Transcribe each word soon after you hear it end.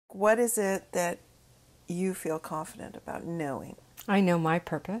What is it that you feel confident about knowing? I know my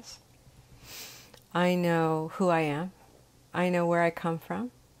purpose. I know who I am. I know where I come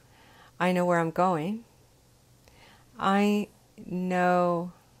from. I know where I'm going. I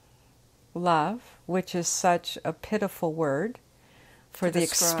know love, which is such a pitiful word for the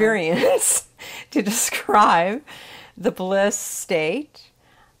experience to describe the bliss state.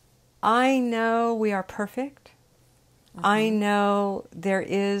 I know we are perfect. I know there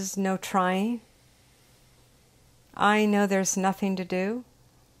is no trying. I know there's nothing to do.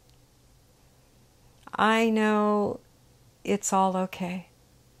 I know it's all okay.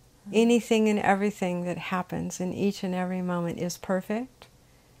 Anything and everything that happens in each and every moment is perfect.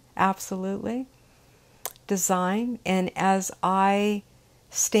 Absolutely. Design. And as I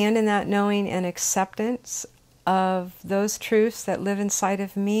stand in that knowing and acceptance of those truths that live inside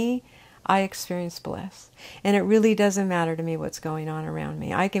of me, I experience bliss. And it really doesn't matter to me what's going on around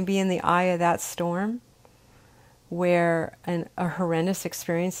me. I can be in the eye of that storm where a horrendous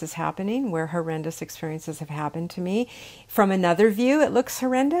experience is happening, where horrendous experiences have happened to me. From another view, it looks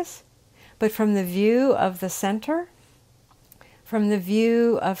horrendous. But from the view of the center, from the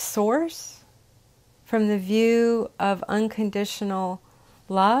view of source, from the view of unconditional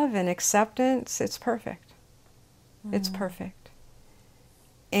love and acceptance, it's perfect. It's perfect.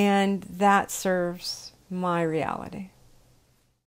 And that serves my reality.